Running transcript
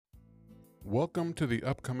Welcome to the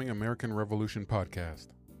upcoming American Revolution podcast,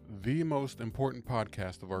 the most important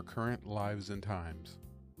podcast of our current lives and times.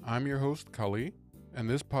 I'm your host, Kali, and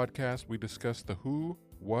this podcast we discuss the who,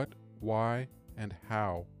 what, why, and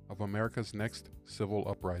how of America's next civil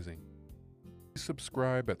uprising. Please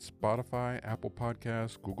subscribe at Spotify, Apple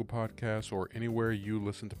Podcasts, Google Podcasts, or anywhere you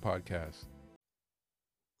listen to podcasts.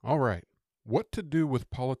 All right, what to do with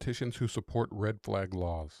politicians who support red flag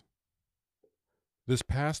laws? This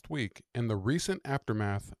past week, in the recent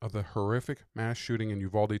aftermath of the horrific mass shooting in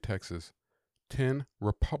Uvalde, Texas, 10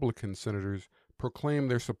 Republican senators proclaimed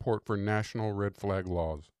their support for national red flag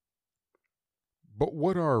laws. But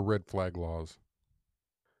what are red flag laws?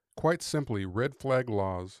 Quite simply, red flag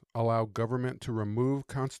laws allow government to remove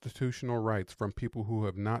constitutional rights from people who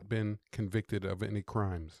have not been convicted of any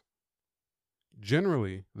crimes.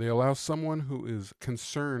 Generally, they allow someone who is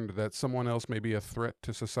concerned that someone else may be a threat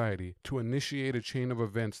to society to initiate a chain of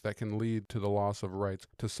events that can lead to the loss of rights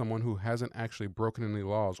to someone who hasn't actually broken any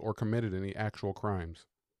laws or committed any actual crimes.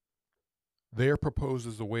 They are proposed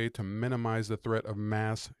as a way to minimize the threat of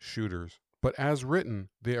mass shooters, but as written,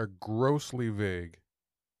 they are grossly vague.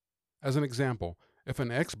 As an example, if an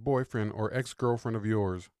ex-boyfriend or ex-girlfriend of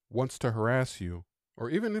yours wants to harass you, or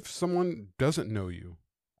even if someone doesn't know you,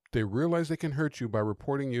 they realize they can hurt you by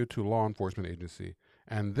reporting you to a law enforcement agency,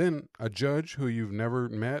 and then a judge who you've never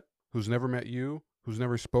met, who's never met you, who's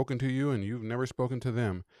never spoken to you, and you've never spoken to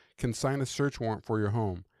them, can sign a search warrant for your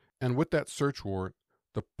home. And with that search warrant,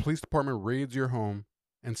 the police department raids your home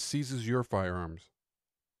and seizes your firearms.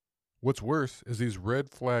 What's worse is these red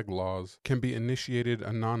flag laws can be initiated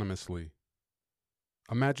anonymously.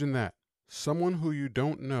 Imagine that. Someone who you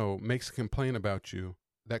don't know makes a complaint about you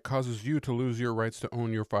that causes you to lose your rights to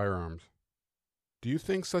own your firearms. Do you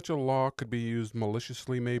think such a law could be used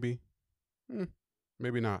maliciously, maybe?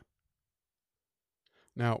 Maybe not.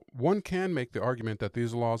 Now, one can make the argument that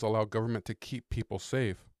these laws allow government to keep people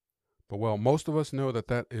safe, but well, most of us know that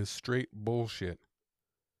that is straight bullshit.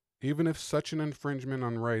 Even if such an infringement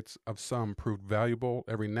on rights of some proved valuable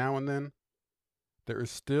every now and then, there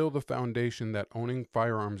is still the foundation that owning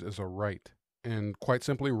firearms is a right. And quite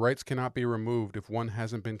simply, rights cannot be removed if one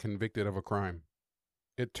hasn't been convicted of a crime.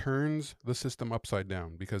 It turns the system upside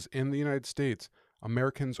down because in the United States,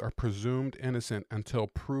 Americans are presumed innocent until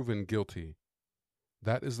proven guilty.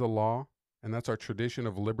 That is the law, and that's our tradition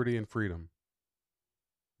of liberty and freedom.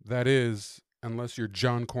 That is, unless you're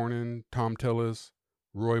John Cornyn, Tom Tillis,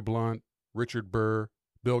 Roy Blunt, Richard Burr,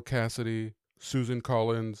 Bill Cassidy, Susan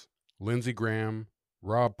Collins, Lindsey Graham,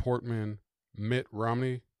 Rob Portman, Mitt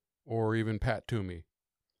Romney, or even Pat Toomey.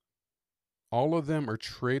 All of them are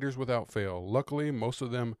traitors without fail. Luckily, most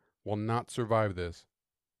of them will not survive this.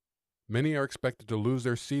 Many are expected to lose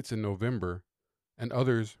their seats in November, and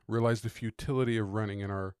others realize the futility of running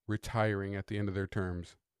and are retiring at the end of their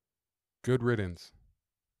terms. Good riddance.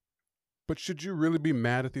 But should you really be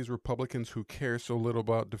mad at these Republicans who care so little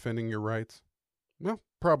about defending your rights? Well,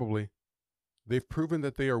 probably. They've proven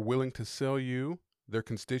that they are willing to sell you, their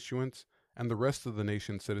constituents, and the rest of the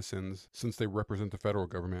nation's citizens, since they represent the federal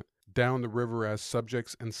government, down the river as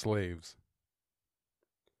subjects and slaves.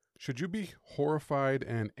 Should you be horrified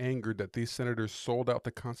and angered that these senators sold out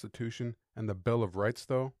the Constitution and the Bill of Rights,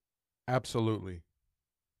 though? Absolutely.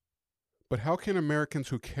 But how can Americans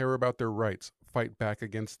who care about their rights fight back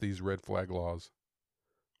against these red flag laws?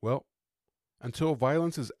 Well, until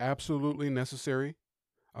violence is absolutely necessary,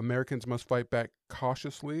 Americans must fight back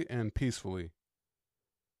cautiously and peacefully.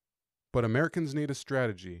 But Americans need a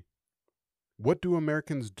strategy. What do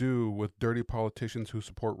Americans do with dirty politicians who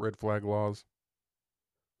support red flag laws?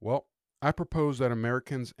 Well, I propose that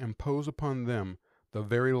Americans impose upon them the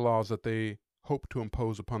very laws that they hope to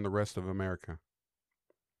impose upon the rest of America.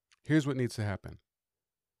 Here's what needs to happen.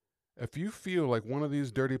 If you feel like one of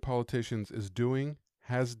these dirty politicians is doing,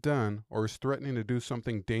 has done, or is threatening to do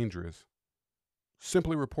something dangerous,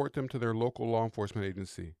 simply report them to their local law enforcement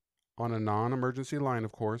agency, on a non-emergency line,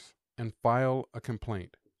 of course, and file a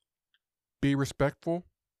complaint. Be respectful,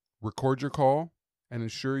 record your call, and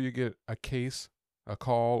ensure you get a case, a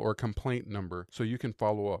call, or a complaint number so you can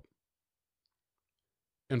follow up.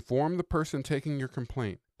 Inform the person taking your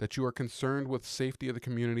complaint that you are concerned with safety of the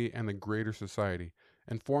community and the greater society.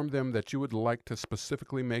 Inform them that you would like to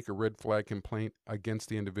specifically make a red flag complaint against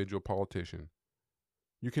the individual politician.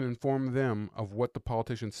 You can inform them of what the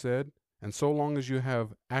politician said, and so long as you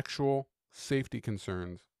have actual safety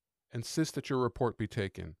concerns, insist that your report be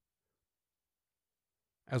taken.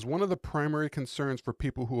 As one of the primary concerns for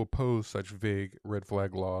people who oppose such vague red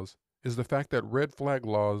flag laws is the fact that red flag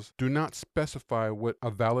laws do not specify what a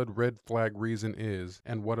valid red flag reason is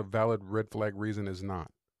and what a valid red flag reason is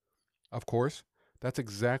not. Of course, that's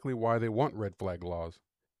exactly why they want red flag laws,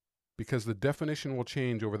 because the definition will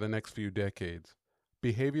change over the next few decades.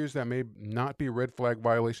 Behaviors that may not be red flag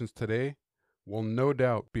violations today will no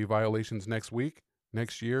doubt be violations next week,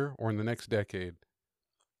 next year, or in the next decade.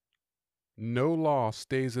 No law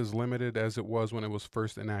stays as limited as it was when it was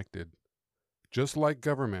first enacted. Just like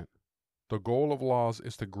government, the goal of laws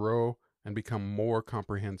is to grow and become more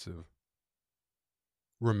comprehensive.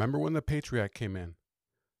 Remember when the Patriot Act came in?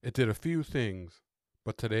 It did a few things,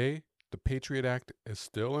 but today, the Patriot Act is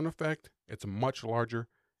still in effect, it's much larger,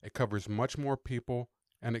 it covers much more people,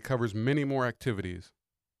 and it covers many more activities.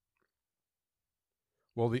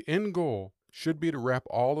 Well, the end goal should be to wrap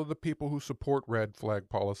all of the people who support red flag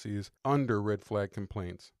policies under red flag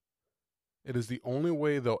complaints. It is the only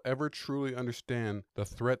way they'll ever truly understand the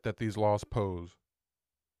threat that these laws pose.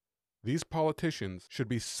 These politicians should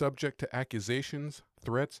be subject to accusations,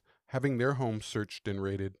 threats, having their homes searched and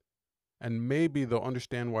raided, and maybe they'll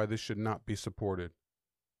understand why this should not be supported.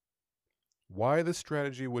 Why this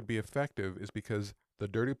strategy would be effective is because the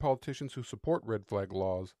dirty politicians who support red flag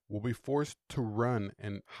laws will be forced to run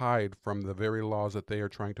and hide from the very laws that they are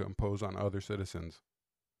trying to impose on other citizens.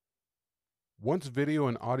 Once video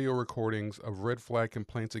and audio recordings of red flag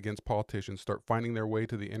complaints against politicians start finding their way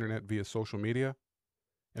to the internet via social media,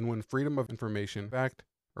 and when Freedom of Information Act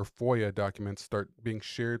or FOIA documents start being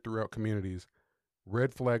shared throughout communities,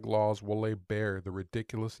 red flag laws will lay bare the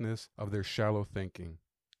ridiculousness of their shallow thinking.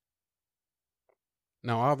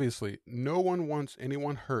 Now, obviously, no one wants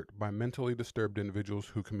anyone hurt by mentally disturbed individuals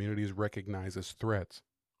who communities recognize as threats.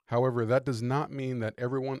 However, that does not mean that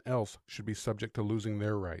everyone else should be subject to losing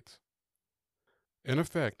their rights. In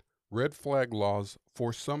effect, red flag laws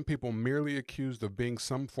force some people merely accused of being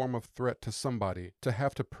some form of threat to somebody to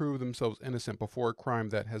have to prove themselves innocent before a crime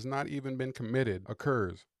that has not even been committed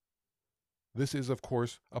occurs. This is, of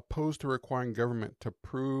course, opposed to requiring government to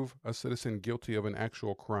prove a citizen guilty of an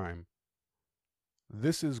actual crime.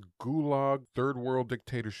 This is gulag, third world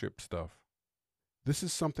dictatorship stuff. This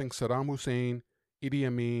is something Saddam Hussein, Idi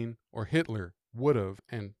Amin, or Hitler would have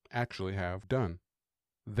and actually have done.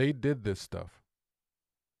 They did this stuff.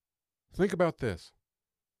 Think about this.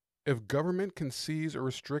 If government can seize or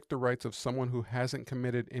restrict the rights of someone who hasn't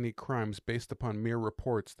committed any crimes based upon mere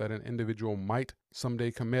reports that an individual might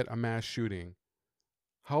someday commit a mass shooting,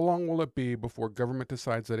 how long will it be before government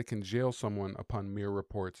decides that it can jail someone upon mere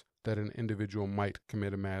reports that an individual might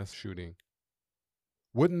commit a mass shooting?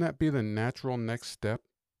 Wouldn't that be the natural next step?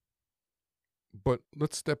 But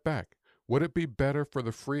let's step back. Would it be better for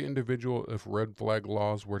the free individual if red flag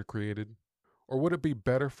laws were created? Or would it be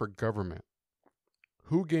better for government?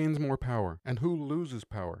 Who gains more power and who loses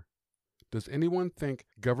power? Does anyone think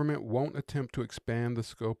government won't attempt to expand the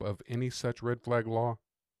scope of any such red flag law?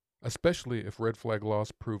 Especially if red flag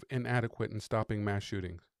laws prove inadequate in stopping mass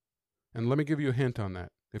shootings. And let me give you a hint on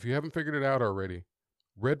that. If you haven't figured it out already,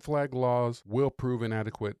 red flag laws will prove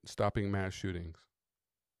inadequate in stopping mass shootings.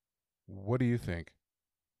 What do you think?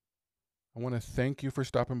 I want to thank you for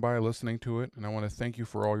stopping by and listening to it, and I want to thank you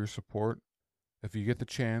for all your support. If you get the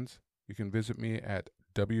chance, you can visit me at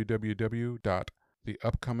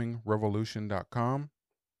www.theupcomingrevolution.com.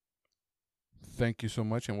 Thank you so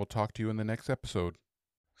much, and we'll talk to you in the next episode.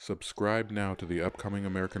 Subscribe now to the Upcoming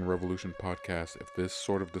American Revolution podcast if this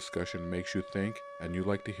sort of discussion makes you think and you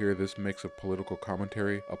like to hear this mix of political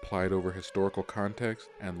commentary applied over historical context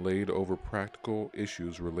and laid over practical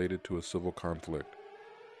issues related to a civil conflict.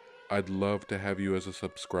 I'd love to have you as a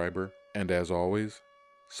subscriber, and as always,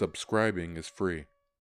 subscribing is free.